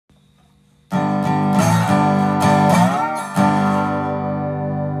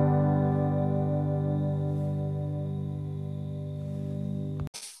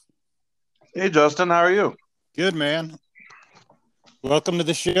Hey Justin, how are you? Good, man. Welcome to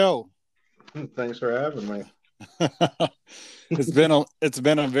the show. Thanks for having me. It's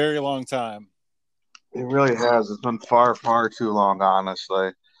been a very long time. It really has. It's been far, far too long,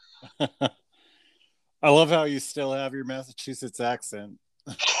 honestly. I love how you still have your Massachusetts accent.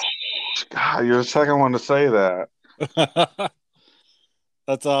 God, you're the second one to say that.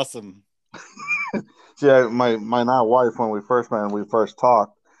 That's awesome. See, my now wife, when we first met and we first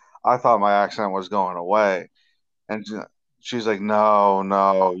talked, I thought my accent was going away, and she's like, "No,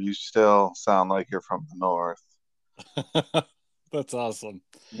 no, you still sound like you're from the north." That's awesome.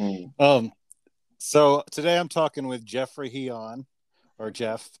 Mm. Um, so today I'm talking with Jeffrey Heon or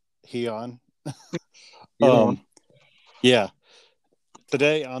Jeff Heon. You know, Um, yeah.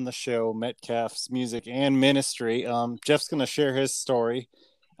 Today on the show, Metcalf's music and ministry. Jeff's going to share his story.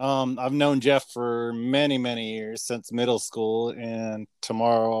 I've known Jeff for many, many years since middle school, and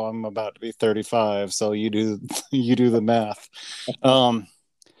tomorrow I'm about to be 35. So you do you do the math. Um,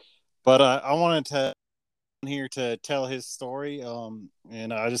 but I wanted to here to tell his story,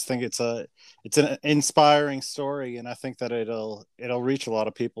 and I just think it's an inspiring story, and I think that it'll reach a lot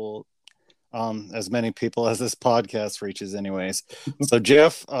of people, as many people as this podcast reaches, anyways. So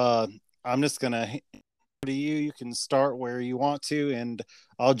Jeff, I'm just gonna to you. You can start where you want to, and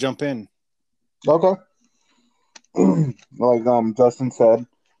I'll jump in. okay. Like Justin said,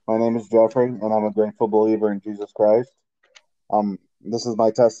 my name is Jeffrey, and I'm a grateful believer in Jesus Christ. This is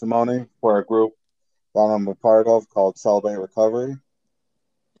my testimony for a group that I'm a part of called Celebrate Recovery.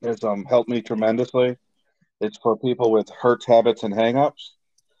 It's helped me tremendously. It's for people with hurts, habits, and hangups.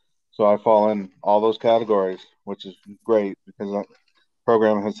 So I fall in all those categories, which is great because the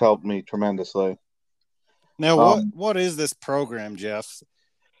program has helped me tremendously. Now, what Um, what is this program, Jeff?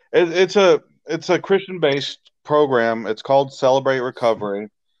 it's a Christian based program. It's called Celebrate Recovery.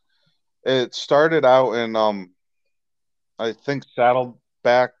 It started out in I think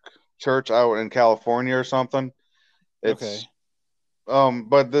Saddleback Church out in California or something. It's Okay,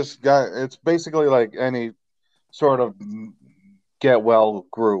 but this guy, it's basically like any sort of get well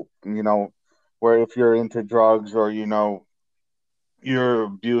group, where if you're into drugs or you're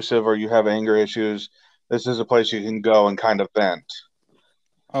abusive or you have anger issues, this is a place you can go and kind of vent.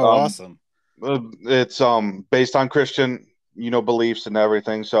 oh, Um, awesome. it's based on Christian, beliefs and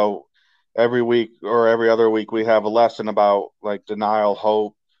everything. So every week or every other week we have a lesson about like denial,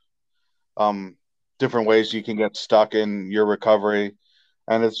 hope, um, different ways you can get stuck in your recovery,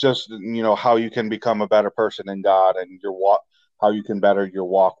 and it's just how you can become a better person in God and your walk, how you can better your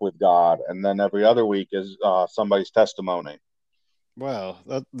walk with God. And then every other week is somebody's testimony. Wow,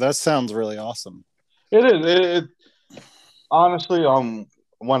 that sounds really awesome. It is. It honestly,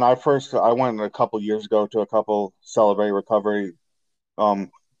 when I went a couple years ago to a couple Celebrate Recovery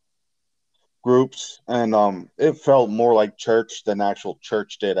um groups, and it felt more like church than actual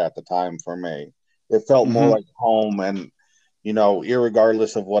church did at the time for me. It felt more Hmm. like home, and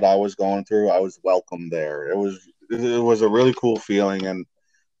irregardless of what I was going through, I was welcome there. It was a really cool feeling, and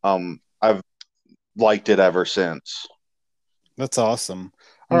I've liked it ever since. That's awesome.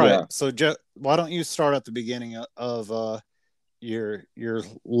 All right, Yeah. so Jeff, why don't you start at the beginning of your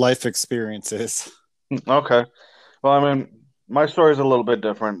life experiences? Okay. Well, I mean, my story is a little bit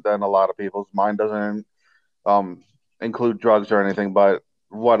different than a lot of people's. Mine doesn't um include drugs or anything, but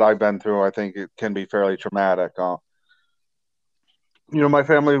what I've been through, I think it can be fairly traumatic. My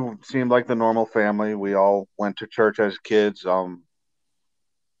family seemed like the normal family. We all went to church as kids.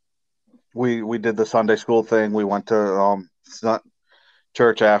 We did the Sunday school thing. We went to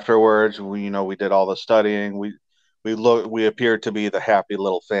church afterwards. We did all the studying. We appeared to be the happy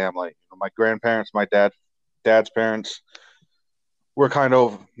little family. My grandparents, dad's parents were kind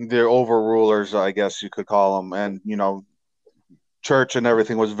of the overrulers, I guess you could call them, and church and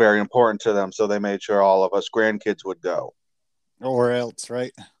everything was very important to them. So they made sure all of us grandkids would go. Or else,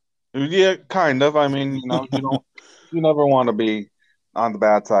 right? Yeah, kind of. I mean, you never want to be on the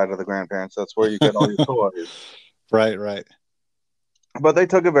bad side of the grandparents. That's where you get all your toys. Right, right. But they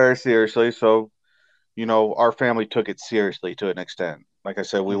took it very seriously. So, our family took it seriously to an extent. Like I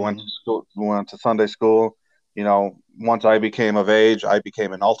said, we went to Hmm. school, we went to Sunday school. Once I became of age, I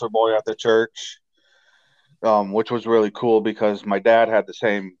became an altar boy at the church, which was really cool because my dad had the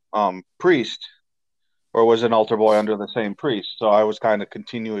same priest or was an altar boy under the same priest. So I was kind of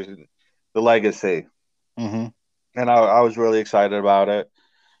continuing the legacy. Hmm. And I was really excited about it,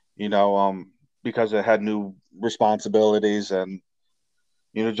 you know, um, because it had new responsibilities and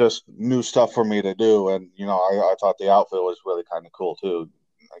just new stuff for me to do. And I thought the outfit was really kind of cool too.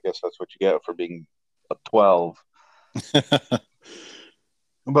 I guess that's what you get for being a 12.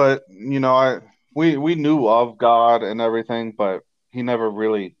 But we knew of God and everything, but He never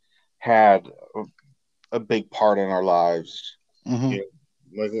really had a big part in our lives. Mm-hmm. You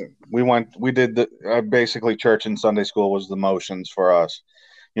like we did basically church and Sunday school was the motions for us.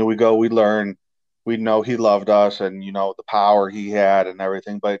 We go, we learn, we know He loved us, and the power He had and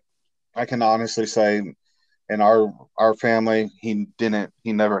everything. But I can honestly say, in our family, He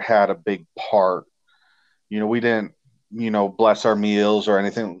never had a big part. We didn't bless our meals or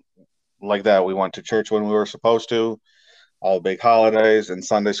anything like that. We went to church when we were supposed to, all big holidays and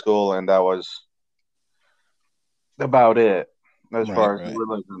Sunday school, and that was about it as Right, far as right,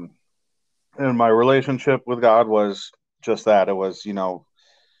 religion. And my relationship with God was just that. It was,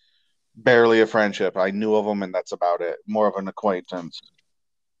 barely a friendship. I knew of him, and that's about it. More of an acquaintance.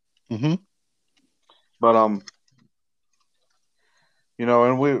 mm-hmm. But and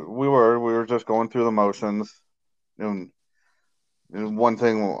we were just going through the motions. And one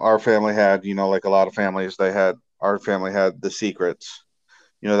thing our family had, like a lot of families, our family had the secrets,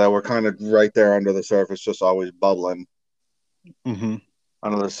 that were kind of right there under the surface, just always bubbling Mm-hmm.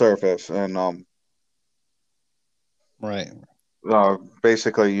 under the surface. And Right.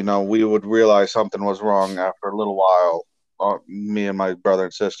 basically, we would realize something was wrong after a little while. Me and my brother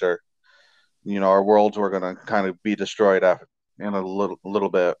and sister, our worlds were going to kind of be destroyed after in a little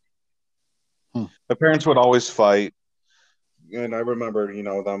bit. Hmm. My parents would always fight, and I remember,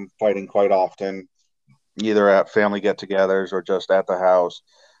 them fighting quite often, either at family get-togethers or just at the house.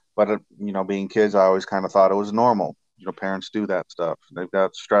 But being kids, I always kind of thought it was normal. Parents do that stuff. They've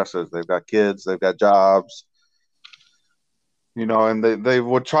got stresses. They've got kids. They've got jobs. And they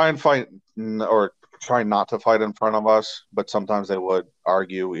would try and fight or try not to fight in front of us, but sometimes they would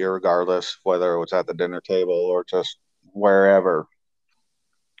argue, irregardless whether it was at the dinner table or just wherever.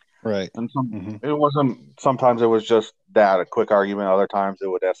 Right. And Mm-hmm. it wasn't. Sometimes it was just that a quick argument. Other times it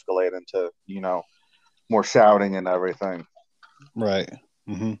would escalate into more shouting and everything. Right.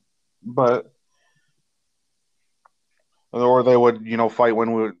 Mm-hmm. But or they would fight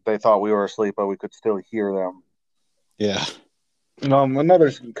when they thought we were asleep, but we could still hear them. Yeah.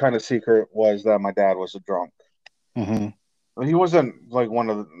 Another kind of secret was that my dad was a drunk. Mm-hmm. He wasn't like one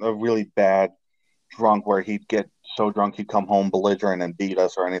of a really bad drunk where he'd get so drunk he'd come home belligerent and beat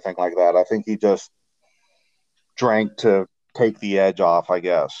us or anything like that. I think he just drank to take the edge off, I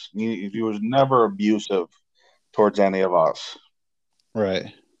guess. He was never abusive towards any of us.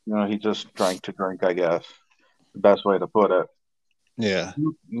 Right. He just drank to drink, I guess. The best way to put it. Yeah.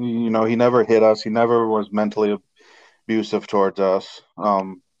 He never hit us. He never was mentally abusive towards us.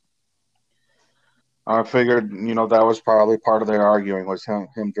 I figured, that was probably part of their arguing was him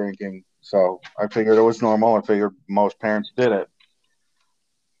drinking. So I figured it was normal. I figured most parents did it.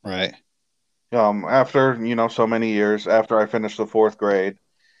 Right. After, so many years after I finished the fourth grade,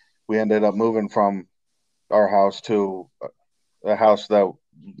 we ended up moving from our house to a house that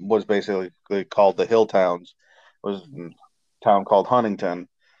was basically called the Hill Towns. It was a town called Huntington.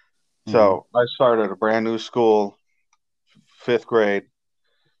 Mm-hmm. So I started a brand new school, fifth grade,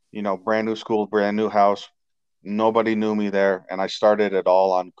 brand new school, brand new house. Nobody knew me there, and I started it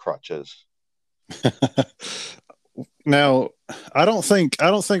all on crutches. Now, I don't think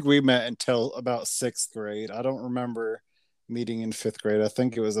we met until about sixth grade. I don't remember meeting in fifth grade. I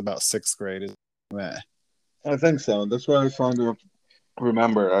think it was about sixth grade is when we met. I think so. That's what I was trying to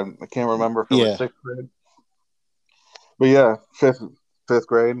remember. I can't remember if it was Yeah. sixth grade, but yeah, fifth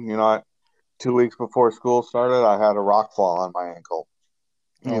grade. 2 weeks before school started, I had a rock fall on my ankle.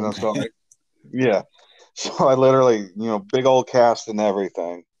 Oh So man. yeah, so I literally, big old cast and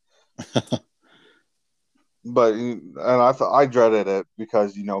everything. But and I dreaded it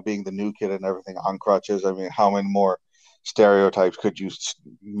because being the new kid and everything on crutches. I mean, how many more stereotypes could you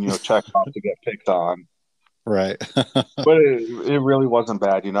check off to get picked on? Right. But it really wasn't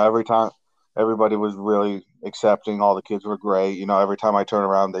bad. Every time everybody was really accepting. All the kids were great. Every time I turn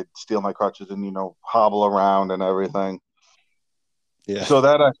around, they'd steal my crutches and hobble around and everything. Yeah. So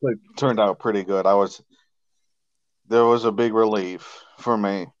that actually turned out pretty good. There was a big relief for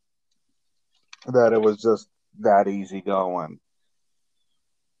me that it was just that easy going.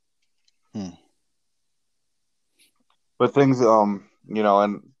 Hmm. But things,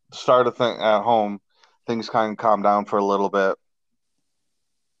 and start a thing at home, things kind of calmed down for a little bit.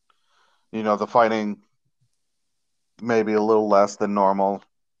 The fighting maybe a little less than normal,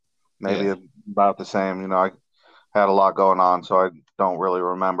 maybe Yeah. about the same. I had a lot going on, so I don't really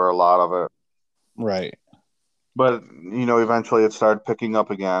remember a lot of it. Right. But eventually it started picking up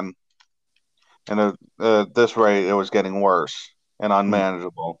again, and at this rate, it was getting worse and Hmm.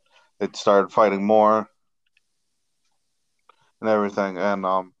 unmanageable. It started fighting more, and everything. And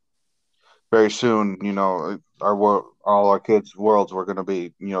very soon, our world, all our kids' worlds were going to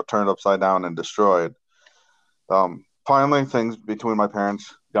be, turned upside down and destroyed. Finally, things between my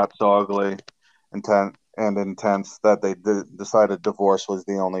parents got so ugly, intense that they decided divorce was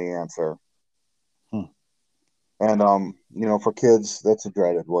the only answer. Hmm. And for kids, that's a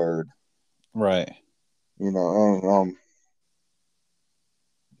dreaded word. Right. And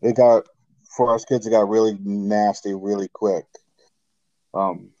it got for us kids, it got really nasty really quick.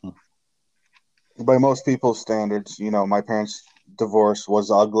 Um, Hmm. by most people's standards, my parents' divorce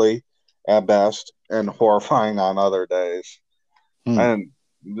was ugly at best and horrifying on other days. Hmm. And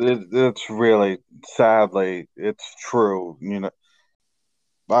it's really, sadly, it's true.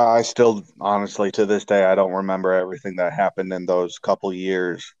 I still, honestly, to this day, I don't remember everything that happened in those couple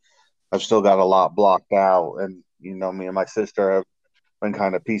years. I've still got a lot blocked out, and me and my sister have been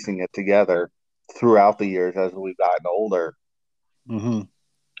kind of piecing it together throughout the years as we've gotten older. Mm-hmm.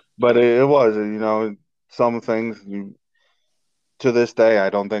 But it was, some things to this day, I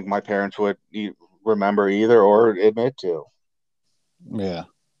don't think my parents would remember either or admit to. Yeah.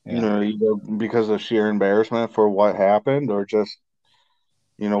 Yeah. Either because of sheer embarrassment for what happened or just,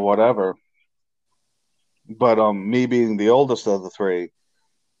 whatever. But me being the oldest of the three,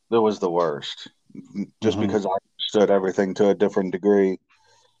 that was the worst, just Mm-hmm. because I understood everything to a different degree.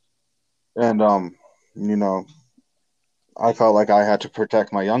 And you know, I felt like I had to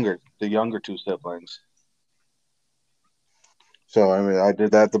protect the younger two siblings. So I mean, I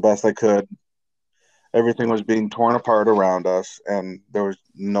did that the best I could. Everything was being torn apart around us, and there was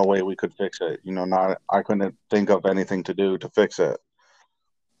no way we could fix it. Not I couldn't think of anything to do to fix it.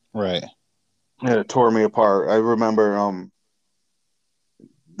 Right. And it tore me apart. I remember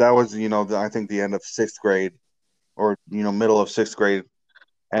that was I think the end of sixth grade, or middle of sixth grade,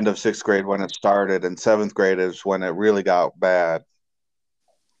 end of sixth grade when it started, and seventh grade is when it really got bad.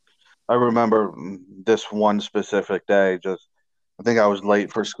 I remember this one specific day. Just I think I was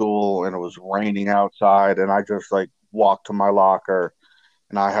late for school and it was raining outside, and I just like walked to my locker,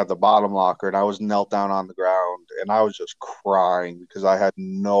 and I had the bottom locker, and I was knelt down on the ground, and I was just crying because I had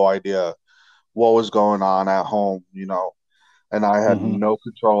no idea what was going on at home, and I had Mm-hmm. no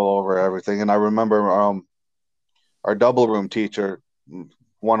control over everything. And I remember our double room teacher,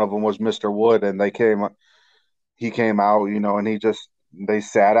 one of them was Mr. Wood, and he came out, and they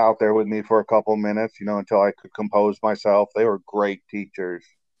sat out there with me for a couple minutes, until I could compose myself. They were great teachers.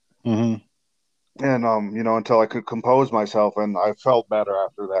 Mm-hmm. And until I could compose myself, and I felt better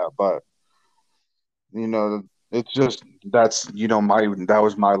after that. But it's just that's my that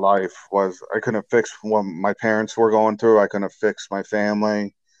was my life. Was I couldn't fix what my parents were going through. I couldn't fix my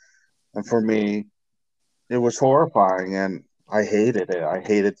family. And for me, it was horrifying, and I hated it. I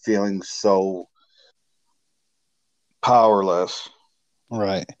hated feeling so powerless.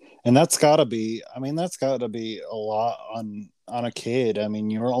 Right. And that's gotta be a lot on a kid. I mean,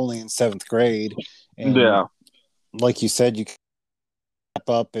 you're only in seventh grade, and Yeah. like you said, you step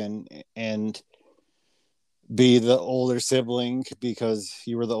up and be the older sibling because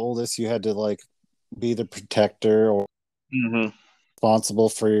you were the oldest. You had to like be the protector or Hmm. responsible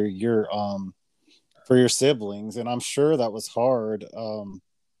for your siblings, and I'm sure that was hard.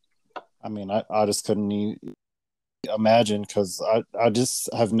 I mean, I just couldn't imagine because I just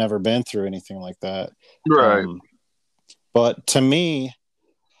have never been through anything like that. Right. Um, but to me,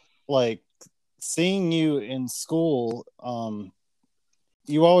 like seeing you in school,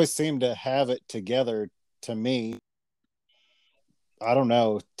 you always seem to have it together. To me, I don't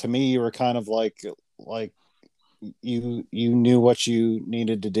know. To me, you were kind of like you knew what you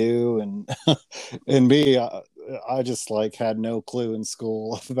needed to do, and and me, I just like had no clue in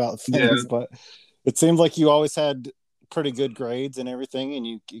school about Yeah. things. But it seemed like you always had pretty good grades and everything,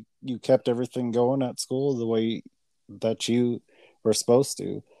 and you kept everything going at school the way that you were supposed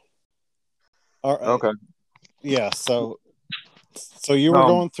to. All right, Okay. yeah. So you were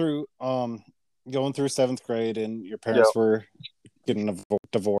Um. going through seventh grade, and your Yeah. parents were getting a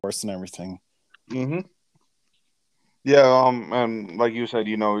divorce and everything. Hmm. Yeah. And like you said,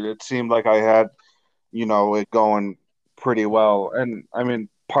 it seemed like I had, it going pretty well, and I mean,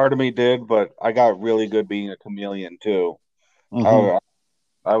 part of me did, but I got really good being a chameleon too. Mm-hmm.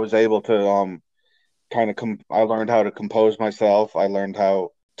 I I was able to I learned how to compose myself. I learned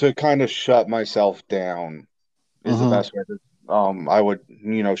how to kind of shut myself down is the Mm-hmm. best way to I would,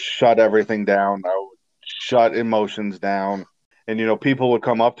 shut everything down. I would shut emotions down. And people would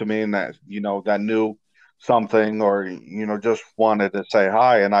come up to me and that knew something or just wanted to say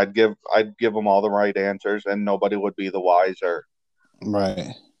hi, and I'd give them all the right answers and nobody would be the wiser.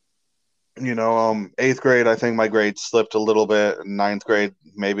 Right. Eighth grade, I think my grade slipped a little bit. Ninth grade,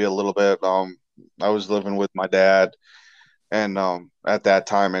 maybe a little bit. I was living with my dad, and at that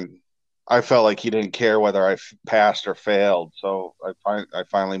time, and I felt like he didn't care whether passed or failed. So I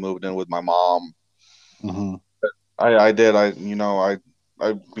finally moved in with my mom. Mm-hmm. I did.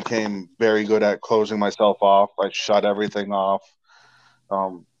 I became very good at closing myself off. I shut everything off.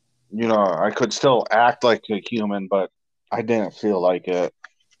 Um, I could still act like a human, but I didn't feel like it.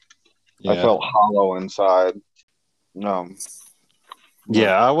 I Yeah. felt hollow inside. Um,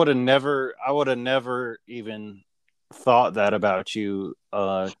 Yeah, but I would have never even thought that about you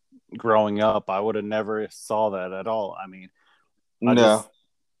growing up. I would have never saw that at all. I mean, I no, just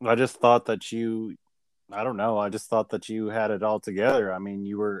I just thought that you I don't know, I just thought that you had it all together. I mean,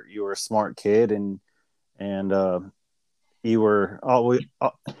 you were a smart kid, and you were always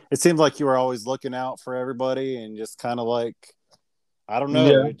it seemed like you were always looking out for everybody, and just kind of like, I don't know,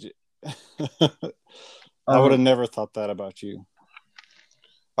 yeah. I would I have never thought that about you.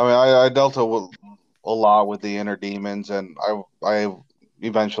 I dealt a lot with the inner demons, and I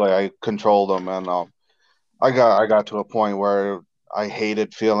eventually I controlled them, and I got to a point where I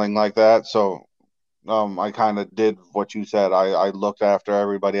hated feeling like that. So I kind of did what you said. I looked after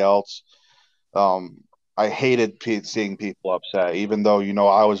everybody else. Um, I hated seeing people upset, even though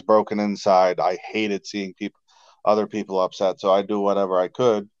I was broken inside. I hated seeing other people upset. So I do whatever I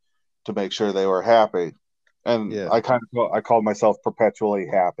could to make sure they were happy, and Yeah. I called myself perpetually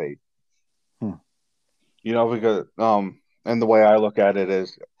happy. Hmm. Because and the way I look at it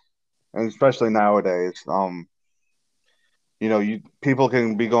is, and especially nowadays, you people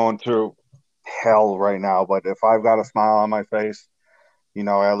can be going through hell right now, but if I've got a smile on my face,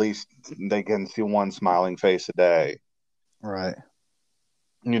 at least they can see one smiling face a day. Right.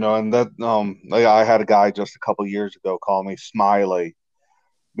 And that like I had a guy just a couple years ago call me Smiley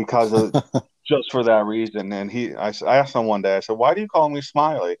because of just for that reason. And I asked him one day, I said, "Why do you call me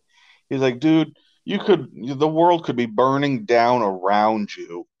Smiley?" He's like, "Dude, the world could be burning down around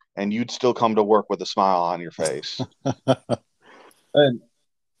you, and you'd still come to work with a smile on your face." And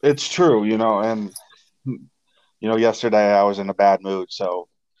it's true, and yesterday I was in a bad mood, so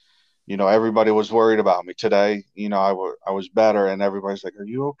everybody was worried about me. Today, I was better, and everybody's like, "Are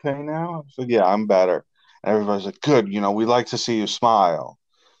you okay now?" I said, "Yeah, I'm better." And everybody's like, "Good, we like to see you smile."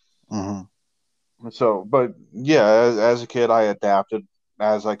 Hmm. So, but yeah, as a kid, I adapted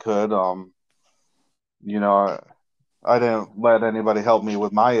as I could. You know, I didn't let anybody help me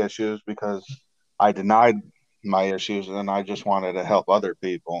with my issues because I denied my issues, and I just wanted to help other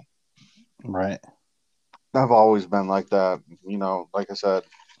people. Right. I've always been like that. Like I said,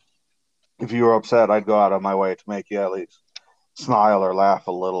 if you were upset, I'd go out of my way to make you at least smile or laugh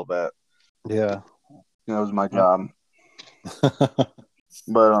a little bit. Yeah. It was my job.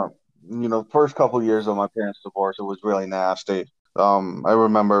 But first couple of years of my parents' divorce, it was really nasty. I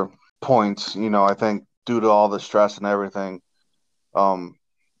remember points. I think due to all the stress and everything, um,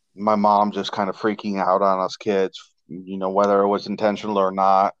 my mom just kind of freaking out on us kids. Whether it was intentional or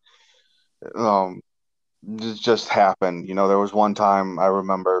not, um, it just happened. There was one time I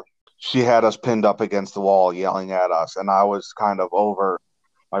remember she had us pinned up against the wall, yelling at us, and I was kind of over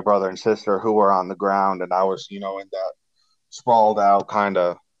my brother and sister who were on the ground, and I was, in that sprawled out kind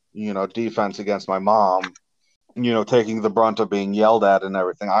of, defense against my mom, taking the brunt of being yelled at and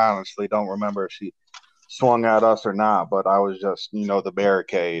everything. I honestly don't remember if she swung at us or not, but I was just, the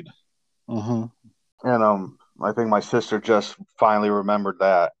barricade. Hmm. And I think my sister just finally remembered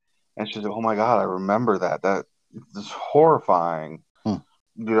that. And she's like, "Oh my God, I remember that. That is horrifying." Hmm.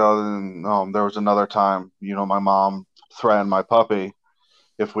 And there was another time, my mom threatened my puppy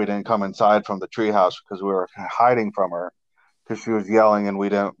if we didn't come inside from the treehouse because we were hiding from her because she was yelling and we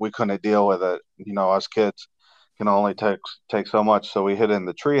couldn't deal with it. Us kids can only take so much, so we hid in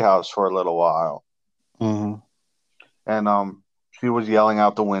the treehouse for a little while. Hmm. And she was yelling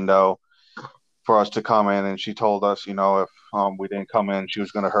out the window for us to come in, and she told us, if we didn't come in, she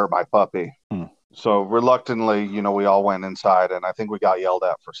was going to hurt my puppy. Hmm. So reluctantly, we all went inside, and I think we got yelled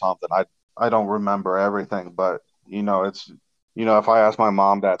at for something. I don't remember everything, but it's if I asked my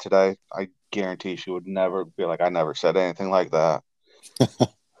mom that today, I guarantee she would never be like, "I never said anything like that."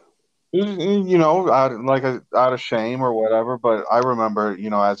 Out of shame or whatever. But I remember,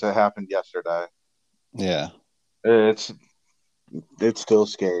 as it happened yesterday, Yeah. it's it still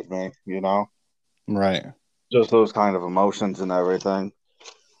scared me. Right. Just those kind of emotions and everything.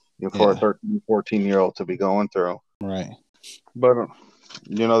 For a Yeah. 13, 14-year-old to be going through. Right. But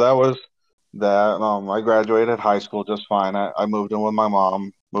that was that. I graduated high school just fine. I moved in with my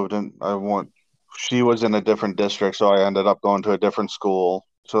mom. Moved in. I went. She was in a different district, so I ended up going to a different school.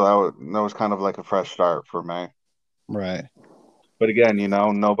 So that was kind of like a fresh start for me. Right. But again,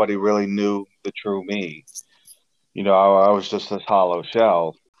 nobody really knew the true me. I was just this hollow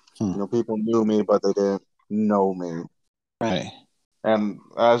shell. Hmm. People knew me, but they didn't know me. Right. And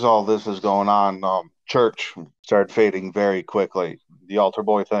as all this is going on, church started fading very quickly. The altar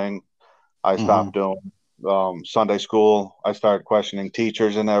boy thing, I Hmm. stopped doing. Sunday school, I started questioning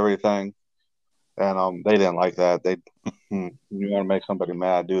teachers and everything, and they didn't like that. You want to make somebody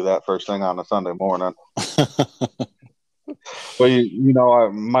mad, do that first thing on a Sunday morning. But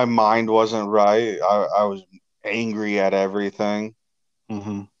my mind wasn't right. I was angry at everything.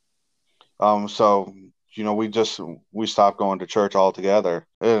 Hmm. So we stopped going to church altogether.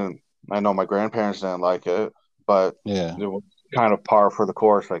 And I know my grandparents didn't like it, but Yeah. it was kind of par for the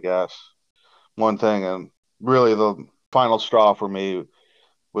course, I guess. One thing, and really the final straw for me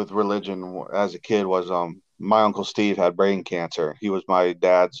with religion as a kid was my uncle Steve had brain cancer. He was my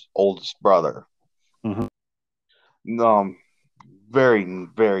dad's oldest brother. Hmm. Um, very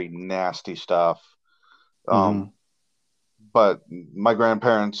very nasty stuff. Um, Hmm. but my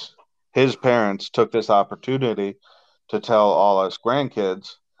grandparents, his parents, took this opportunity to tell all us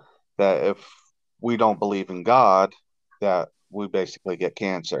grandkids that if we don't believe in God, that we basically get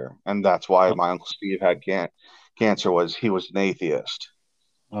cancer, and that's why my uncle Steve had cancer. Was he was an atheist,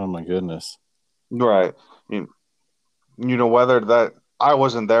 Oh my goodness. right? You, whether that I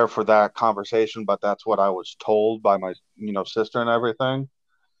wasn't there for that conversation, but that's what I was told by my sister and everything.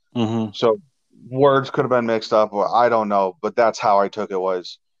 Hmm. So words could have been mixed up, or I don't know, but that's how I took it.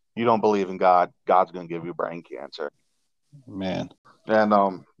 Was you don't believe in God, God's going to give you brain cancer. Man. And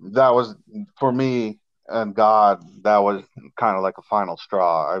that was for me and God. That was kind of like a final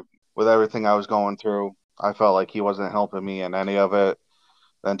straw. With everything I was going through, I felt like He wasn't helping me in any of it.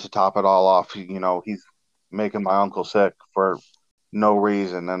 Then to top it all off, He's making my uncle sick for no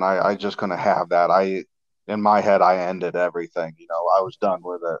reason, and I just couldn't have that. In my head, I ended everything. I was done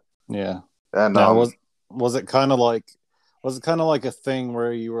with it. Yeah. And Now was it kind of like a thing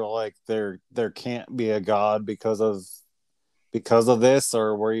where you were like there can't be a god because of this,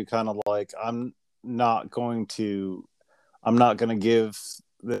 or were you kind of like not going to I'm not going to give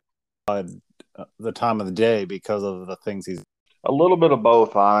the god the time of the day because of the things he's. a little bit of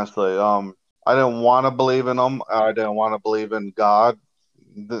both, honestly. I didn't want to believe in him. I didn't want to believe in God.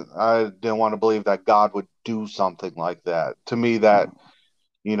 I didn't want to believe that God would do something like that. To me, that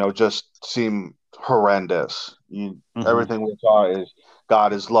just seemed horrendous. Hmm. Everything we taught is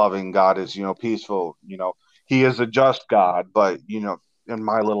God is loving, God is peaceful. He is a just God, but in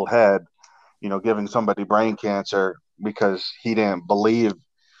my little head, giving somebody brain cancer because he didn't believe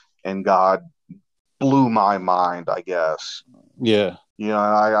in God blew my mind, I guess. Yeah. And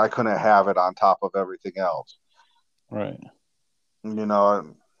I couldn't have it on top of everything else. Right.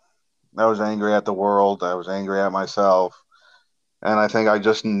 I was angry at the world. I was angry at myself. And I think I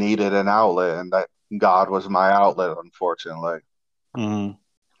just needed an outlet, and that God was my outlet, unfortunately. Hmm.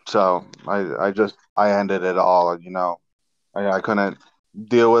 So I ended it all. I couldn't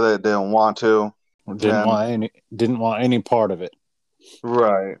deal with it. Didn't want to. And Didn't want any part of it.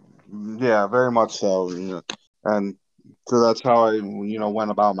 right, yeah, very much so. And so that's how I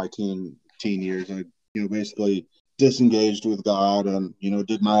went about my teen years. I basically disengaged with God, and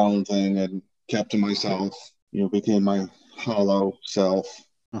did my own thing and kept to myself. Became my hollow self.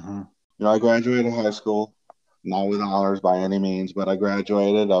 Hmm. I graduated high school, not with honors by any means, but I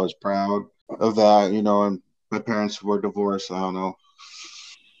graduated. I was proud of that. And my parents were divorced. I don't know,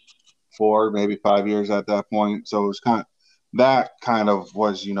 4, maybe 5 years at that point. So it was that kind of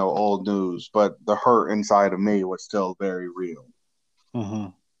was old news, but the hurt inside of me was still very real. Hmm.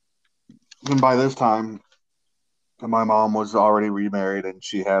 And by this time, my mom was already remarried, and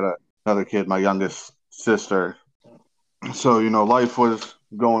she had another kid, my youngest sister. So life was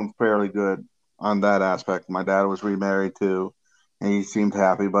going fairly good on that aspect. My dad was remarried too, and he seemed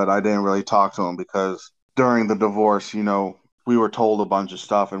happy, but I didn't really talk to him because during the divorce, we were told a bunch of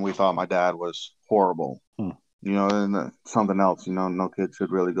stuff, and we thought my dad was horrible. Hmm. And something else, no kid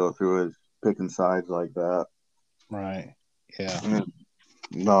should really go through is picking sides like that. Right. Yeah.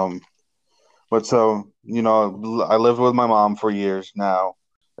 And, but so, I lived with my mom for years now,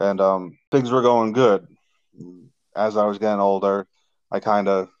 and things were going good. As I was getting older, I kind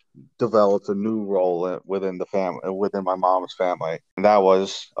of developed a new role within the family, within my mom's family, and that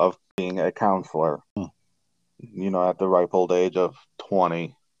was of being a counselor. Hmm. At the ripe old age of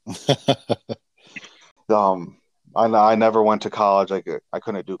 20. Um, I never went to college. I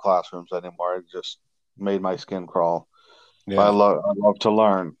couldn't do classrooms anymore. It just made my skin crawl. But Yeah. I love to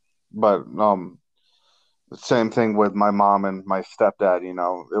learn. But same thing with my mom and my stepdad. You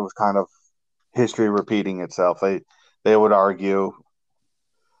know, it was kind of history repeating itself. They would argue,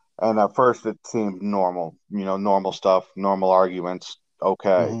 and at first it seemed normal. You know, normal stuff, normal arguments,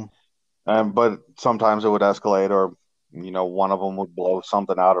 okay. Mm-hmm. But sometimes it would escalate, or one of them would blow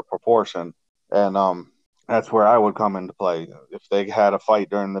something out of proportion, and that's where I would come into play. If they had a fight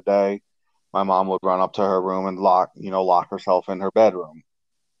during the day, my mom would run up to her room and lock herself in her bedroom.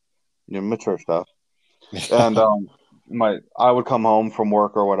 Mature stuff. And my I would come home from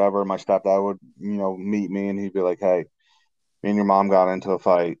work or whatever. My stepdad would meet me, and he'd be like, "Hey, me and your mom got into a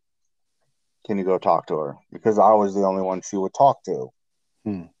fight. Can you go talk to her?" Because I was the only one she would talk to.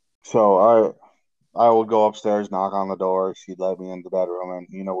 Hmm. So I would go upstairs, knock on the door. She'd let me in the bedroom,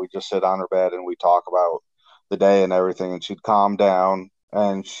 and we just sit on her bed and we talk about the day and everything. And she'd calm down,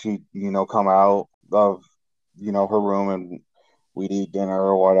 and she'd come out of her room, and we'd eat dinner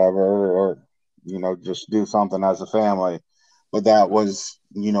or whatever, or just do something as a family. But that was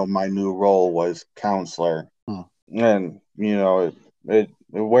my new role was counselor, Hmm. and it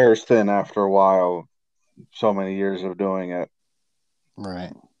wears thin after a while. So many years of doing it.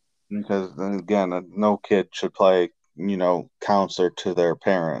 Right. Because again, no kid should play, counselor to their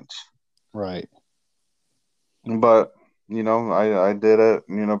parents. Right. But I did it,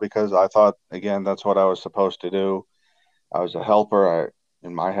 because I thought again that's what I was supposed to do. I was a helper.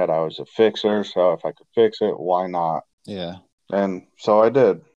 In my head, I was a fixer. So if I could fix it, why not? Yeah. And so I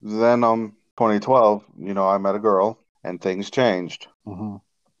did. Then 2012, I met a girl, and things changed. Mm-hmm.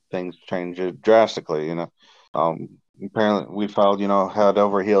 Things changed drastically. Apparently we felt head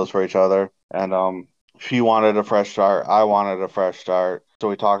over heels for each other, and she wanted a fresh start, I wanted a fresh start, so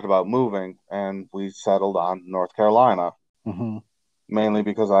we talked about moving, and we settled on North Carolina, Mm-hmm. mainly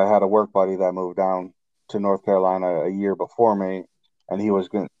because I had a work buddy that moved down to North Carolina a year before me, and he was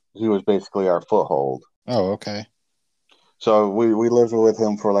basically our foothold. Oh, okay. So we lived with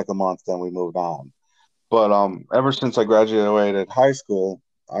him for like a month, then we moved on. But ever since I graduated high school,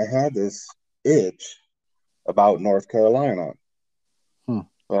 I had this itch about North Carolina. Hmm.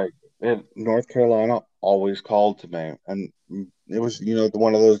 Like North Carolina always called to me, and it was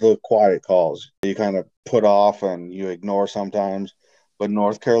one of those little quiet calls you kind of put off and you ignore sometimes. But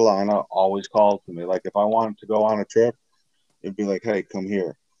North Carolina always called to me. Like if I wanted to go on a trip, it'd be like, "Hey, come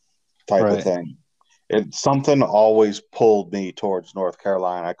here," type of Right. thing. Something always pulled me towards North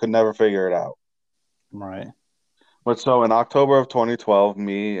Carolina. I could never figure it out. Right. But so in October of 2012,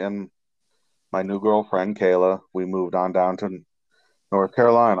 me and my new girlfriend Kayla, we moved on down to North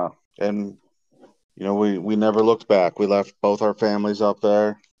Carolina, and we never looked back. We left both our families up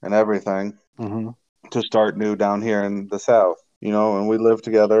there and everything Mm-hmm. to start new down here in the South. And we lived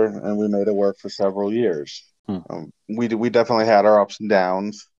together and we made it work for several years. Hmm. We definitely had our ups and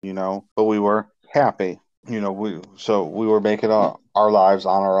downs, but we were happy. We were making our lives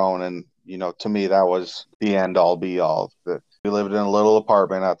on our own, and to me that was the end all be all. That we lived in a little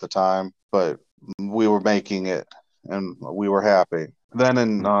apartment at the time, but we were making it, and we were happy. Then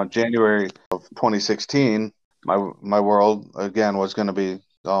in January of 2016, my world again was going to be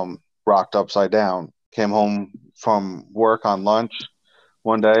rocked upside down. Came home from work on lunch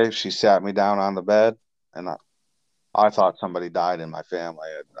one day. She sat me down on the bed, and I thought somebody died in my family.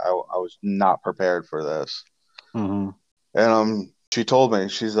 I was not prepared for this. Mm-hmm. And she told me,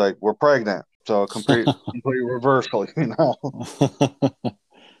 she's like, "We're pregnant." So a complete reversal, I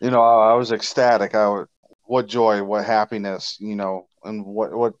was ecstatic. What joy, what happiness, and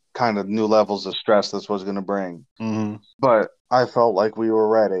what kind of new levels of stress this was going to bring. Mm-hmm. But I felt like we were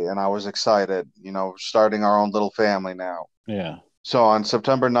ready, and I was excited, starting our own little family now. Yeah. So on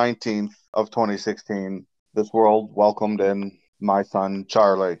September 19th of 2016, this world welcomed in my son,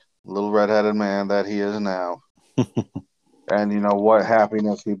 Charlie, little redheaded man that he is now. And what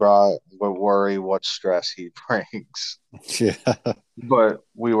happiness he brought, what worry, what stress he brings. Yeah. But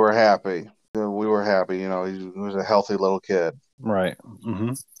we were happy. We were happy. He was a healthy little kid. Right.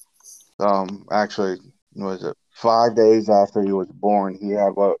 Mm-hmm. Actually, was it 5 days after he was born? He had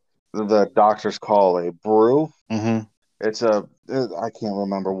what the doctors call a brew. Mm-hmm. I can't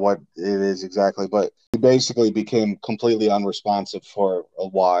remember what it is exactly, but he basically became completely unresponsive for a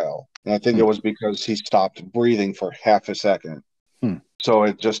while. And I think it was because he stopped breathing for half a second. Hmm. So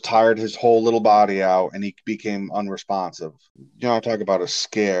it just tired his whole little body out, and he became unresponsive. I talk about a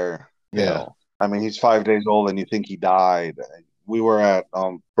scare. Yeah. I mean, he's 5 days old, and you think he died. We were at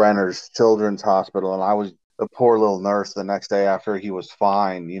Brenner's Children's Hospital, and I was a poor little nurse the next day after he was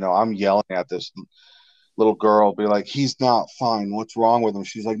fine. I'm yelling at this little girl, be like, "He's not fine. What's wrong with him?"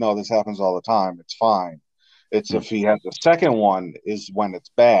 She's like, "No, this happens all the time. It's fine. It's Hmm. if he has a second one is when it's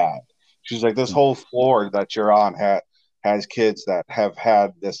bad." She's like, this whole floor that you're on has kids that have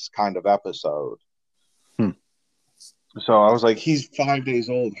had this kind of episode. Hmm. So I was like, he's 5 days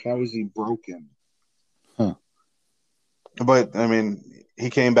old. How is he broken? Huh. But I mean, he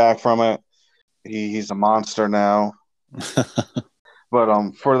came back from it. He's a monster now.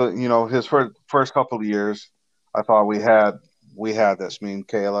 But for the his first couple of years, I thought we had this. Me and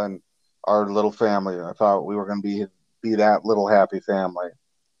Kayla and our little family. I thought we were going to be that little happy family.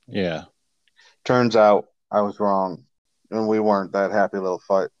 Yeah. Turns out I was wrong, and we weren't that happy little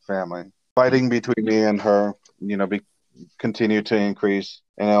family. Fighting between me and her, continued to increase,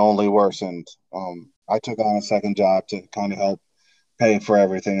 and it only worsened. I took on a second job to kind of help pay for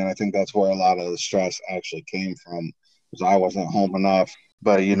everything, and I think that's where a lot of the stress actually came from, because I wasn't home enough.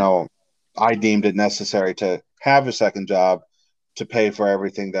 But I deemed it necessary to have a second job to pay for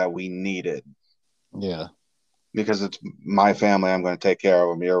everything that we needed. Yeah. Because it's my family, I'm going to take care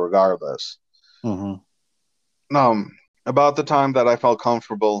of them regardless. Mm-hmm. About the time that I felt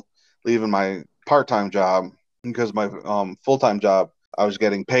comfortable leaving my part-time job, because my full-time job, I was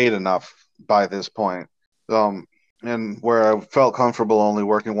getting paid enough by this point. And where I felt comfortable only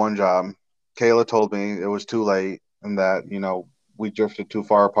working one job, Kayla told me it was too late and that, we drifted too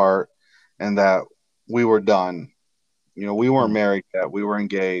far apart and that we were done. We weren't married yet. We were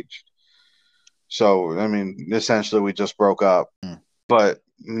engaged. So, I mean, essentially we just broke up. But,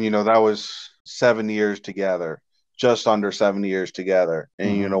 that was 7 years together, just under 7 years together,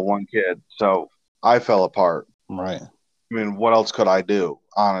 and, one kid. So I fell apart. Right. I mean, what else could I do,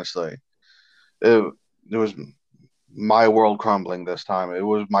 honestly? It was my world crumbling this time. It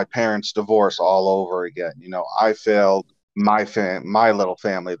was my parents' divorce all over again. I failed my little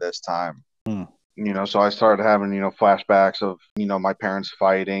family this time. So I started having, flashbacks of, my parents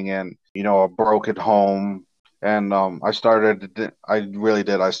fighting and, a broken home. And I really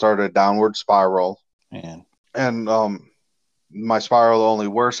did. I started a downward spiral. Man. And my spiral only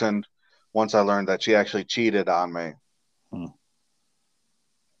worsened once I learned that she actually cheated on me.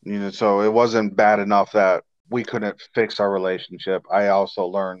 So it wasn't bad enough that we couldn't fix our relationship. I also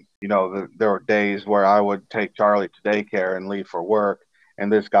learned, that there were days where I would take Charlie to daycare and leave for work.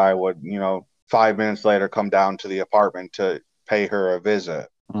 And this guy would, 5 minutes later come down to the apartment to pay her a visit.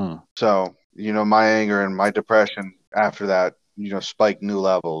 So, my anger and my depression after that, spiked new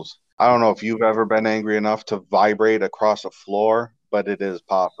levels. I don't know if you've ever been angry enough to vibrate across a floor, but it is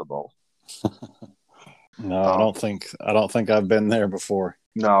possible. No, I don't think I've been there before.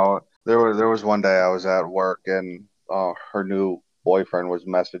 No, there was one day I was at work and her new boyfriend was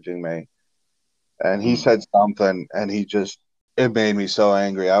messaging me, and he said something, and it made me so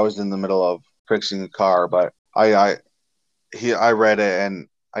angry. I was in the middle of fixing the car, but I read it and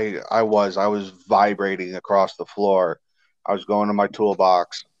I was vibrating across the floor. I was going to my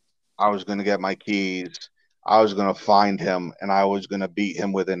toolbox. I was going to get my keys. I was going to find him, and I was going to beat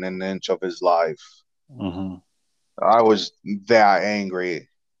him within an inch of his life. I was that angry.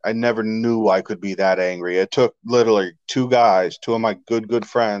 I never knew I could be that angry. It took literally two of my good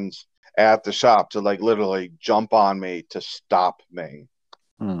friends at the shop to literally jump on me to stop me.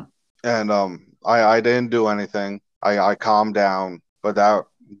 And I didn't do anything. I calmed down, but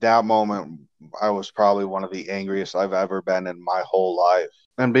that moment I was probably one of the angriest I've ever been in my whole life.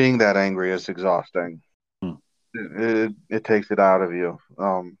 And being that angry is exhausting. It takes it out of you.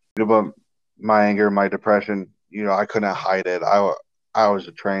 But my anger, my depression, I couldn't hide it. I was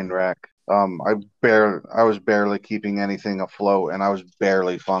a train wreck. I was barely keeping anything afloat, and I was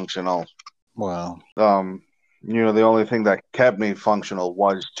barely functional. Wow. The only thing that kept me functional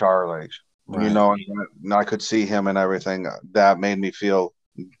was Charlie. Right. And I could see him and everything. That made me feel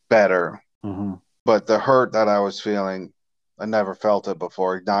better. But the hurt that I was feeling, I never felt it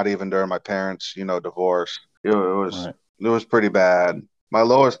before, not even during my parents', divorce. It was pretty bad. My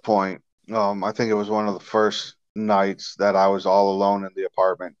lowest point, I think it was one of the first nights that I was all alone in the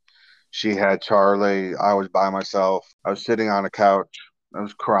apartment. She had Charlie. I was by myself. I was sitting on a couch. I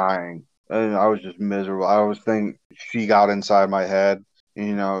was crying. And I was just miserable. I was thinking she got inside my head,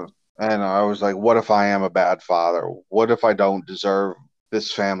 and I was like, what if I am a bad father? What if I don't deserve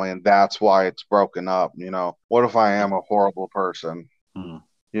this family and that's why it's broken up? What if I am a horrible person? I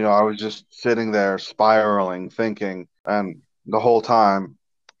was just sitting there spiraling, thinking, and the whole time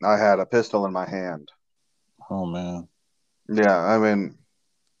I had a pistol in my hand. Oh, man. Yeah, I mean,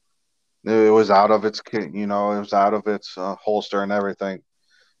 it was out of its, it was out of its holster and everything.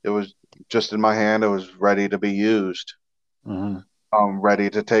 It was just in my hand. It was ready to be used. Ready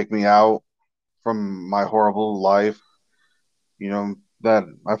to take me out from my horrible life, that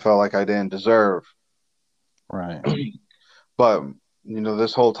I felt like I didn't deserve. Right. But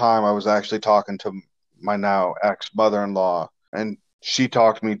this whole time I was actually talking to my now ex mother-in-law, and she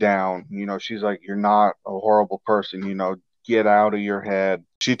talked me down. She's like, "You're not a horrible person. Get out of your head."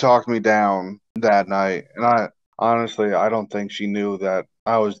 She talked me down that night, and I honestly, I don't think she knew that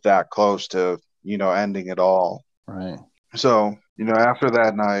I was that close to, ending it all. Right. So, after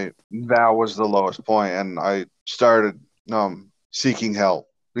that night, that was the lowest point, and I started seeking help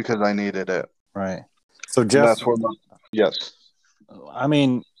because I needed it. Right. So And Jeff, that's where yes. I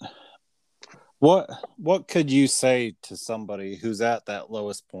mean, what could you say to somebody who's at that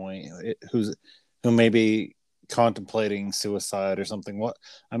lowest point, who may be contemplating suicide or something? What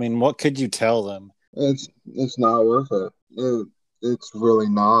could you tell them? It's not worth it. It's really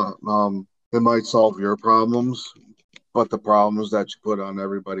not. It might solve your problems, but the problems that you put on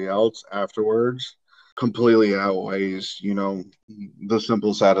everybody else afterwards completely outweighs, the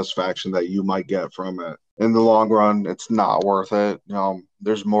simple satisfaction that you might get from it. In the long run, it's not worth it.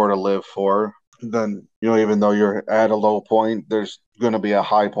 There's more to live for. Then, even though you're at a low point, there's going to be a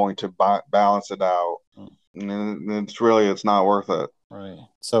high point to balance it out. And it's not worth it. Right.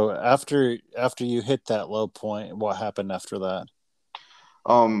 So after you hit that low point, what happened after that?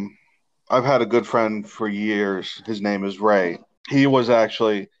 I've had a good friend for years. His name is Ray. He was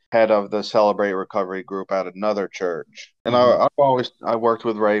actually head of the Celebrate Recovery group at another church, and I worked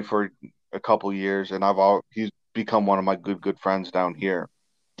with Ray for a couple years, and he's become one of my good friends down here.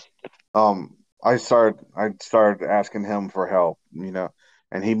 I started asking him for help,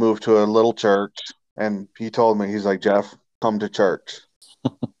 and he moved to a little church, and he told me, he's like, "Jeff, come to church."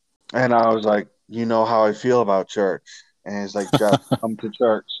 And I was like, "You know how I feel about church." And he's like, "Jeff, come to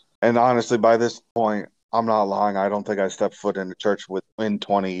church." And honestly, by this point, I'm not lying. I don't think I stepped foot into church within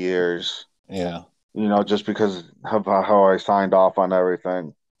 20 years. Yeah. Just because of how I signed off on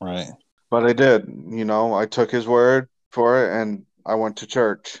everything. Right. But I did. I took his word for it, and I went to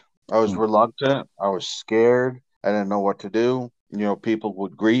church. I was reluctant. I was scared. I didn't know what to do. People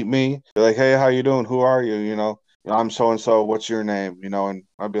would greet me. Be like, "Hey, how you doing? Who are you? I'm so and so. What's your name?" And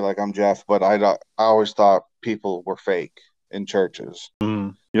I'd be like, "I'm Jeff." But I always thought people were fake in churches.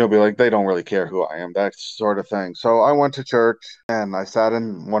 Be like, they don't really care who I am, that sort of thing. So I went to church, and I sat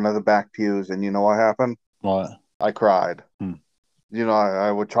in one of the back pews, and you know what happened? What? I cried.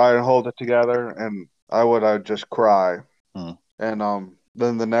 I would try and hold it together, and I'd just cry. And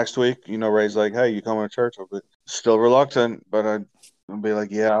then the next week, Ray's like, "Hey, you coming to church?" I'll be still reluctant, but I'd be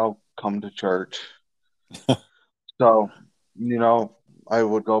like, "Yeah, I'll come to church." So, I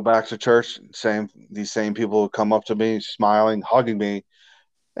would go back to church. These same people would come up to me, smiling, hugging me.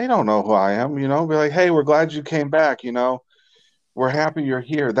 They don't know who I am, be like, "Hey, we're glad you came back. We're happy you're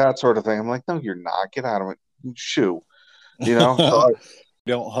here," that sort of thing. I'm like, "No, you're not. Get out of it. Shoo." So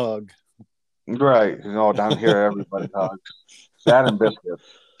Don't hug. right. Down here, everybody hugs. That and biscuits.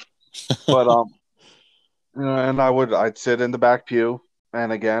 But, and I'd sit in the back pew,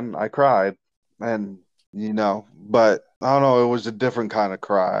 and again, I cried. And, but I don't know, it was a different kind of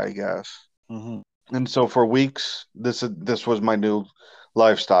cry, I guess. And so for weeks, this was my new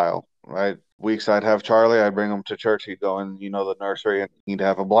lifestyle, right? Weeks I'd have Charlie, I'd bring him to church. He'd go in, the nursery, and he'd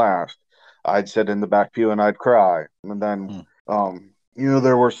have a blast. I'd sit in the back pew and I'd cry. And then,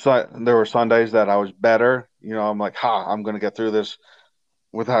 there were Sundays that I was better. I'm like, I'm gonna get through this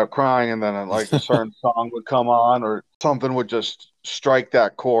without crying. And then like a certain song would come on, or something would just strike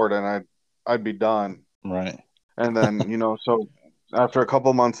that chord, and I'd be done. Right. And then, so after a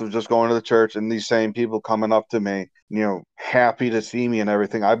couple months of just going to the church and these same people coming up to me, happy to see me and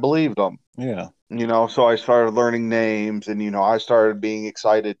everything, I believed them. Yeah. So I started learning names, and, I started being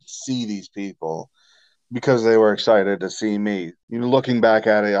excited to see these people because they were excited to see me. Looking back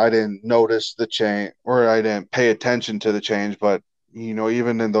at it, I didn't notice the change, or I didn't pay attention to the change. But,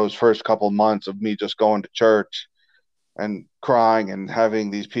 even in those first couple months of me just going to church and crying and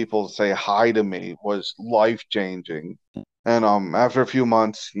having these people say hi to me was life-changing. And after a few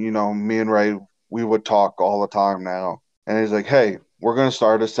months, me and Ray, we would talk all the time now. And he's like, "Hey, we're going to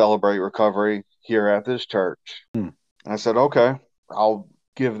start a Celebrate Recovery here at this church." I said, "Okay, I'll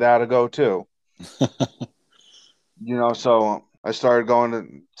give that a go too." So I started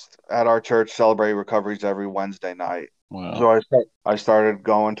going at our church, Celebrate Recoveries every Wednesday night. Wow. So I started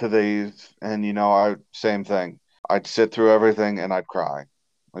going to these, and, same thing. I'd sit through everything and I'd cry.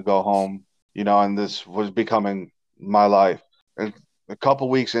 I'd go home, and this was becoming my life. And a couple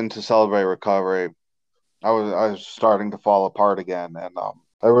weeks into Celebrate Recovery, I was starting to fall apart again. And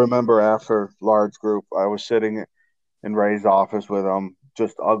I remember after large group, I was sitting in Ray's office with him,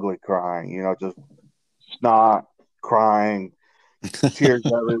 just ugly crying, just snot, crying, tears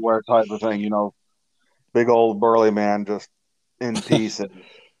everywhere type of thing, big old burly man just in pieces.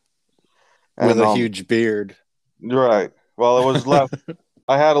 With And a huge beard. right. Well, it was left.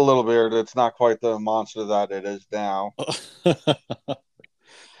 I had a little beard. It's not quite the monster that it is now.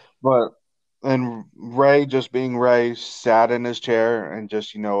 But and Ray, just being Ray, sat in his chair and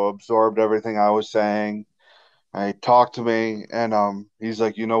just, absorbed everything I was saying. He talked to me, and he's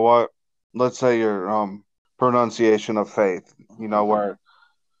like, you know what? Let's say your pronunciation of faith, where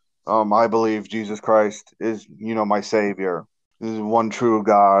I believe Jesus Christ is, my savior, is one true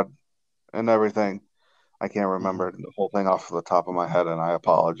God and everything. I can't remember the whole thing off the top of my head, and I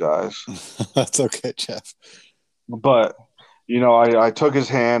apologize. That's okay, Jeff. But I took his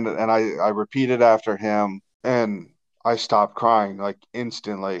hand and I repeated after him, and I stopped crying like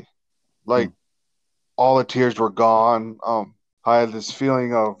instantly. Like all the tears were gone. I had this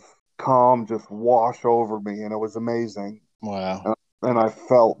feeling of calm just wash over me, and it was amazing. Wow. And I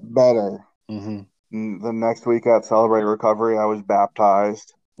felt better. The next week at Celebrate Recovery, I was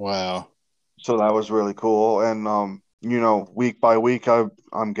baptized. Wow. So that was really cool. And week by week,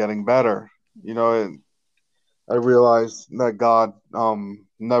 I'm getting better. And I realized that God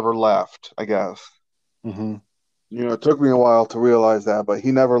never left, I guess. It took me a while to realize that, but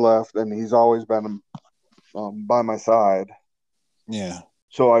he never left, and he's always been by my side. Yeah.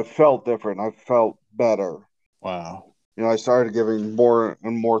 So I felt different. I felt better. Wow. I started giving more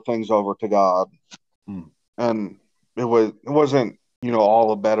and more things over to God. And it wasn't,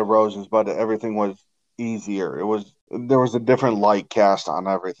 all a bed of roses, but everything was easier. There was a different light cast on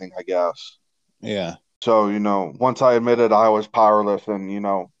everything, I guess. Yeah. So, once I admitted I was powerless and,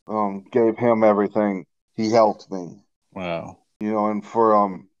 gave him everything, he helped me. Wow. And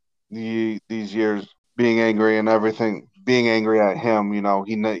for these years being angry and everything, being angry at him,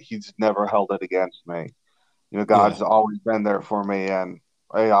 he's never held it against me. God's always been there for me, and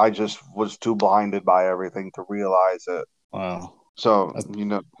I just was too blinded by everything to realize it. Wow. So,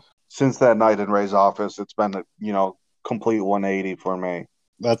 since that night in Ray's office, it's been a, complete 180 for me.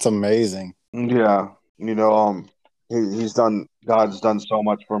 That's amazing. Yeah. God's done so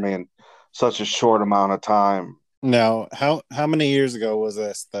much for me in such a short amount of time. Now, how many years ago was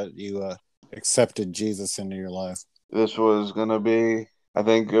this that you accepted Jesus into your life? This was going to be, I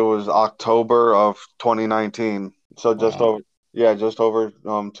think it was October of 2019. So just over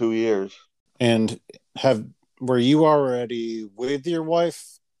 2 years. And were you already with your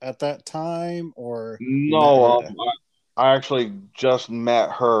wife at that time, or you met No, her? I actually just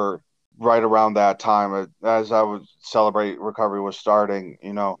met her right around that time as I would Celebrate Recovery was starting.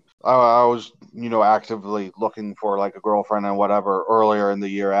 I was, actively looking for like a girlfriend and whatever earlier in the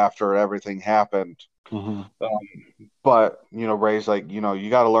year after everything happened. But, Ray's like, you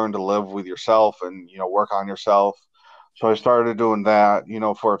got to learn to live with yourself and, work on yourself. So I started doing that,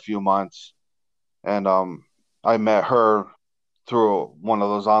 for a few months. And I met her through one of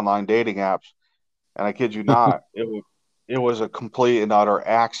those online dating apps. And I kid you not, it was a complete and utter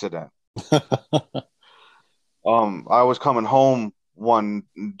accident. I was coming home one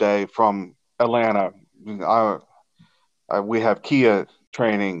day from Atlanta. We have Kia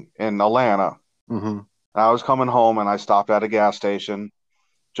training in Atlanta. I was coming home and I stopped at a gas station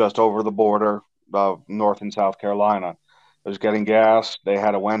just over the border of North and South Carolina. I was getting gas. They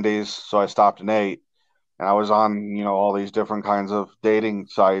had a Wendy's, so I stopped and ate. And I was on, all these different kinds of dating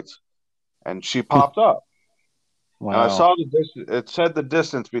sites, and she popped up. Wow. And I saw it said the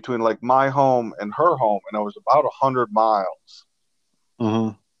distance between like my home and her home, and it was about 100 miles.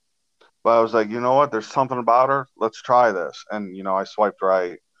 But I was like, you know what? There's something about her. Let's try this. And, I swiped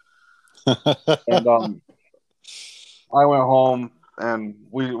right. And I went home and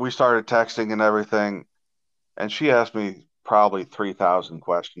we started texting and everything. And she asked me probably 3,000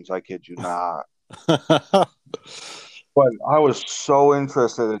 questions. I kid you not. But I was so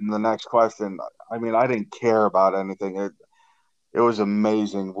interested in the next question. I mean, I didn't care about anything. It was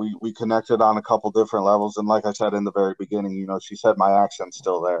amazing. We connected on a couple different levels. And like I said in the very beginning, she said my accent's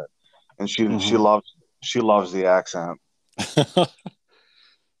still there. And she loves the accent.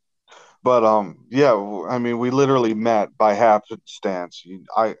 But I mean, we literally met by happenstance.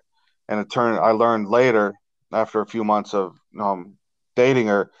 I learned later, after a few months of dating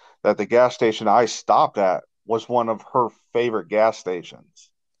her, that the gas station I stopped at was one of her favorite gas stations.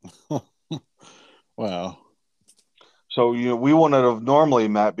 Wow. So we wouldn't have normally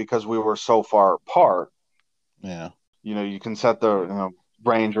met because we were so far apart. Yeah. You can set the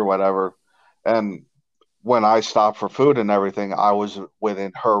range or whatever, and when I stopped for food and everything, I was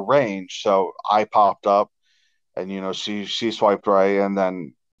within her range. So I popped up, and she swiped right, and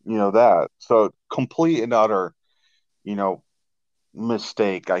then that. So complete and utter,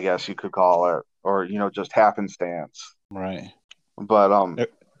 mistake, I guess you could call it, or just happenstance. Right. But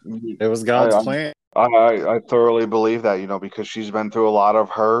It, it was I, God's I plan. I thoroughly believe that, because she's been through a lot of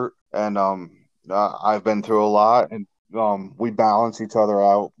hurt, and I've been through a lot, and we balance each other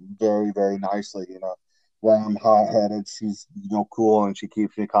out very, very nicely. Where I'm hot headed, she's cool, and she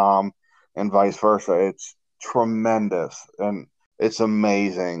keeps me calm, and vice versa. It's tremendous, and it's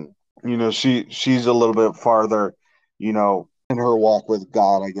amazing. She's a little bit farther, in her walk with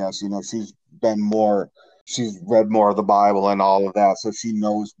God, I guess. Been more she's read more of the Bible and all of that, so she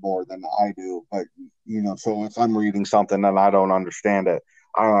knows more than I do. But so if I'm reading something and I don't understand it,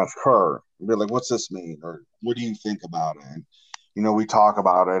 I ask her, be like, "What's this mean?" or "What do you think about it?" And we talk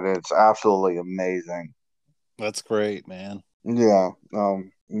about it. It's absolutely amazing. That's great, man. Yeah.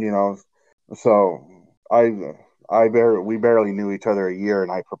 So I we barely knew each other a year,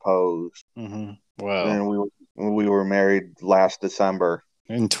 and I proposed, Wow. and we were married last December.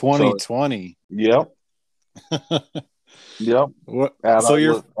 In So 2020. yep, yep. What? At So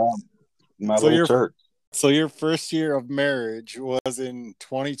your my so little your church. so your first year of marriage was in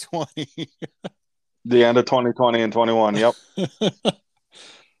 2020. The end of 2020 and 21. Yep.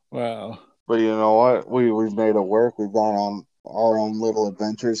 Wow. But you know what? We've made it work. We've gone on our own little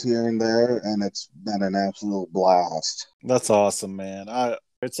adventures here and there, and it's been an absolute blast. That's awesome, man.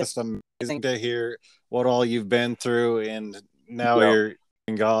 It's just amazing to hear what all you've been through, and now Yeah. you're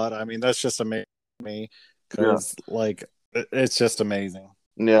in God. I mean, that's just amazing to me Yeah. because, like, it's just amazing.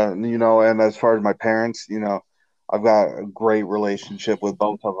 Yeah. And as far as my parents, I've got a great relationship with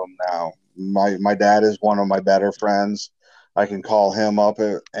both of them now. My dad is one of my better friends. I can call him up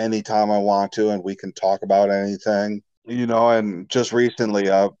at any time I want to, and we can talk about anything. And just recently,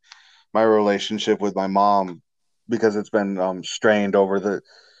 my relationship with my mom, because it's been strained over the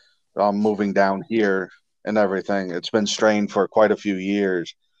moving down here and everything. It's been strained for quite a few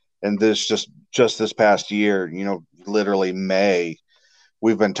years, and this just this past year, literally May,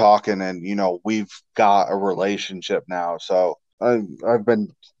 we've been talking, and we've got a relationship now. So I've been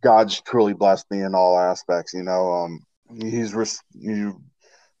God's truly blessed me in all aspects. He's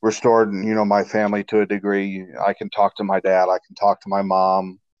restored my family to a degree. I can talk to my dad. I can talk to my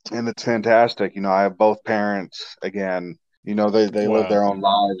mom, and it's fantastic. I have both parents again. They live Wow. their own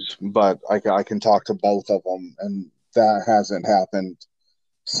lives, but I can talk to both of them, and that hasn't happened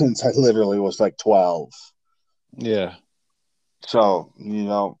since I literally was like 12. Yeah. So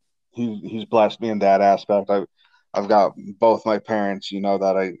he's blessed me in that aspect. I've got both my parents,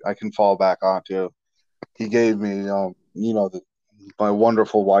 that I can fall back onto. He gave me my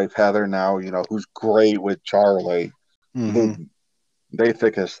wonderful wife Heather now, who's great with Charlie. They, Mm-hmm. they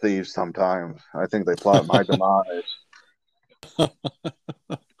thick as thieves sometimes. I think they plot my demise.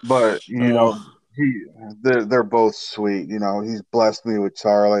 But Oh, they're both sweet. He's blessed me with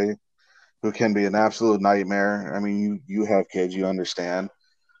Charlie, who can be an absolute nightmare. I mean, you have kids, you understand.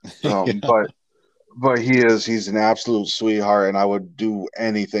 yeah. But he's an absolute sweetheart, and I would do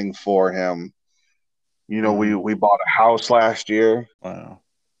anything for him. We Mm-hmm. we bought a house last year, Wow.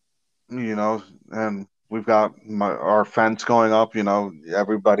 and we've got our fence going up.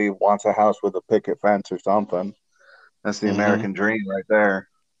 Everybody wants a house with a picket fence or something. That's the Mm-hmm. American dream right there.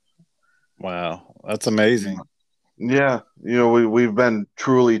 Wow. That's amazing. Yeah, we've been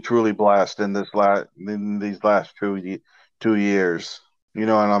truly, truly blessed in these last 2 years. And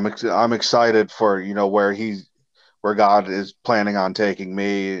I'm excited for where God is planning on taking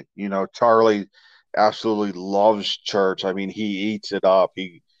me. Charlie absolutely loves church. I mean, he eats it up.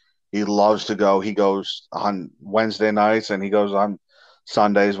 He loves to go. He goes on Wednesday nights, and he goes on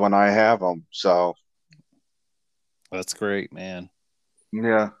Sundays when I have him. So That's great, man.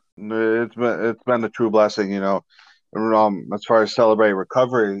 yeah, it's been a true blessing. As far as Celebrate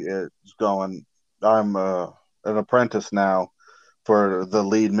Recovery is going, I'm an apprentice now for the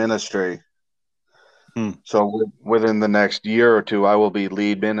lead ministry. Hmm. So within the next year or two, I will be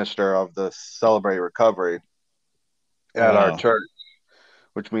lead minister of the Celebrate Recovery at our Wow. church,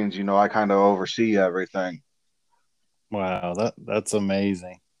 which means I kind of oversee everything. Wow. That's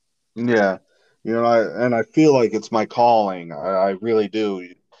amazing. Yeah, I feel like it's my calling. I really do.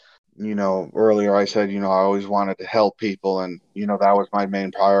 Earlier I said I always wanted to help people, and that was my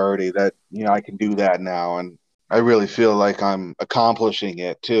main priority. That I can do that now, and I really feel like I'm accomplishing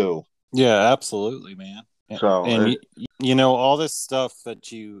it too. Yeah, absolutely, man. So And you know all this stuff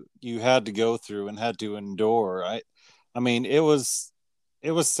that you had to go through and had to endure. I mean, it was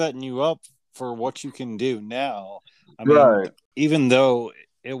setting you up for what you can do now. I mean, right. even though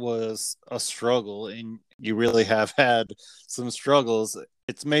it was a struggle and you really have had some struggles,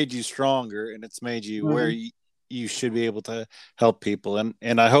 it's made you stronger and it's made you where Mhm. you should be able to help people.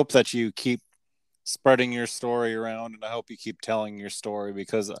 And I hope that you keep spreading your story around, and I hope you keep telling your story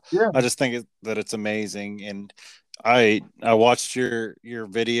because Yeah. I just think that it's amazing. And I watched your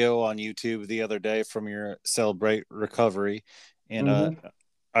video on YouTube the other day from your Celebrate Recovery, and Hmm.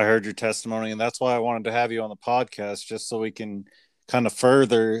 I heard your testimony, and that's why I wanted to have you on the podcast, just so we can kind of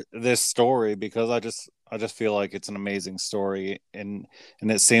further this story, because I just feel like it's an amazing story. And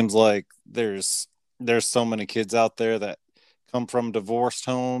it seems like there's so many kids out there that come from divorced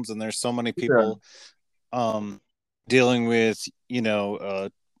homes, and there's so many Yeah. people um dealing with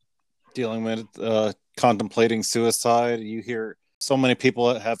contemplating suicide. You hear so many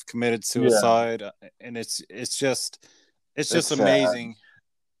people that have committed Yeah. suicide, and it's just It's sad. amazing.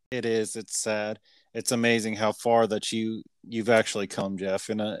 It is. It's sad. It's amazing how far that you've actually come, Jeff,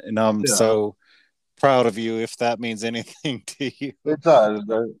 and I'm Yeah. so proud of you, if that means anything to you. It does.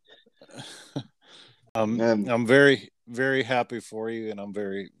 And I'm very, very happy for you, and I'm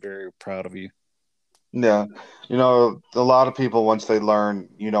very, very proud of you. yeah, a lot of people, once they learn,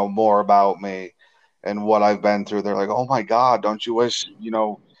 more about me and what I've been through, they're like, "Oh my God, don't you wish,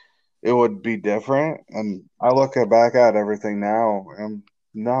 it would be different?" And I look back at everything now, and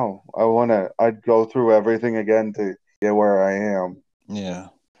no, I'd go through everything again to get where I am Yeah,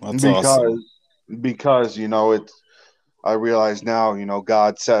 that's awesome. because it's I realize now,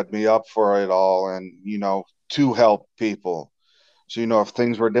 God set me up for it all, and to help people. So, if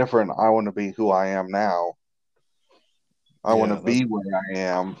things were different, I want to be who I am now. I want to Yeah, that's be where I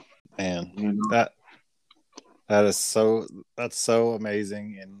am. man. You know? That that is so that's so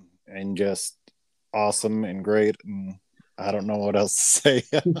amazing and just awesome and great, and I don't know what else to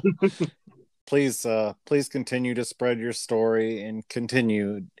say. Please continue to spread your story and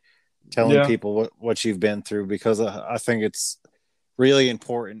continue telling Yeah. people what you've been through, because I think it's really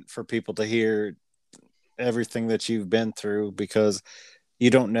important for people to hear everything that you've been through, because you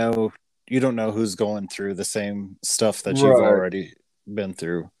don't know you don't know who's going through the same stuff that you've Right. already been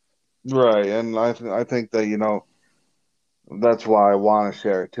through. Right. And I think that, that's why I want to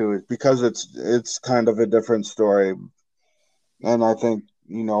share it too, is because it's kind of a different story. And I think,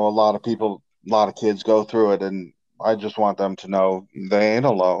 a lot of kids go through it, and I just want them to know they ain't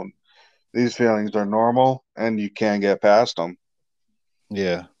alone. These feelings are normal, and you can get past them.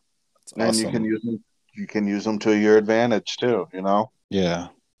 Yeah, it's And awesome. you can use them to your advantage too. Yeah.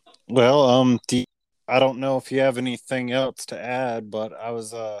 Well, I don't know if you have anything else to add, but I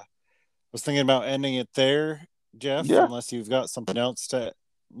was thinking about ending it there, Jeff, Yeah. unless you've got something else to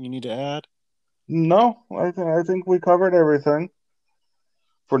you need to add. No, I think we covered everything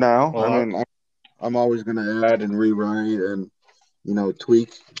for now. I Well, mean, I'm always going to add and rewrite and,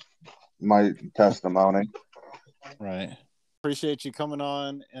 tweak my testimony. right. Appreciate you coming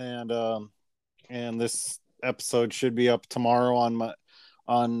on, and this episode should be up tomorrow on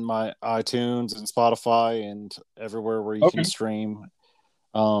my iTunes and Spotify and everywhere where you can Okay. stream.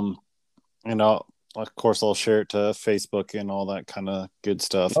 Um, and of course I'll share it to Facebook and all that kind of good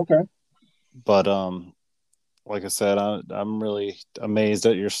stuff. Okay. But like I said, I'm really amazed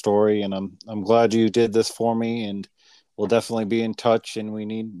at your story, and I'm glad you did this for me. And we'll definitely be in touch, and we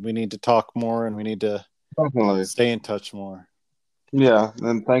need to talk more, and we need to Definitely. stay in touch more. Yeah.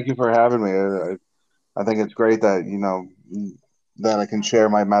 And thank you for having me. I think it's great that, that I can share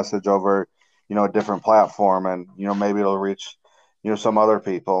my message over, a different platform, and, maybe it'll reach, some other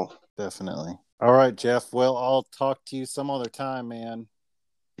people. Definitely. All right, Jeff. Well, I'll talk to you some other time, man.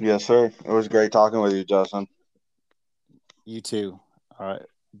 Yes, sir. It was great talking with you, Justin. You too. All right.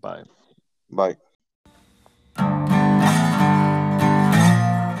 Bye. Bye.